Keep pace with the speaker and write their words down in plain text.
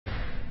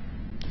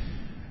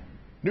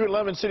New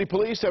Orleans City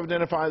Police have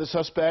identified the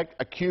suspect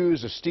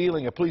accused of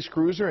stealing a police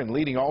cruiser and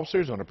leading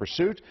officers on a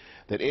pursuit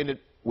that ended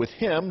with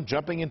him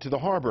jumping into the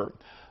harbor.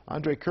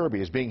 Andre Kirby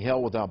is being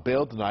held without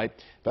bail tonight.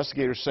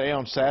 Investigators say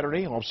on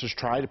Saturday, officers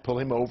tried to pull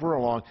him over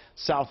along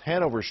South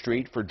Hanover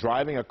Street for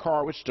driving a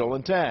car with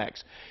stolen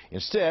tags.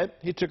 Instead,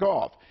 he took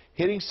off,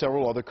 hitting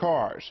several other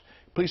cars.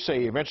 Police say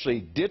he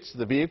eventually ditched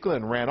the vehicle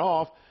and ran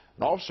off.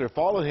 An officer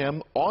followed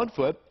him on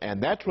foot,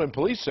 and that's when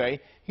police say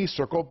he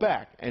circled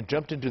back and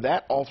jumped into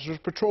that officer's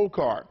patrol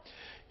car.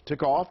 He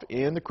took off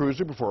in the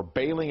cruiser before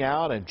bailing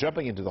out and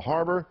jumping into the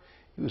harbor.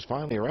 He was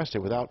finally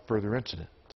arrested without further incident.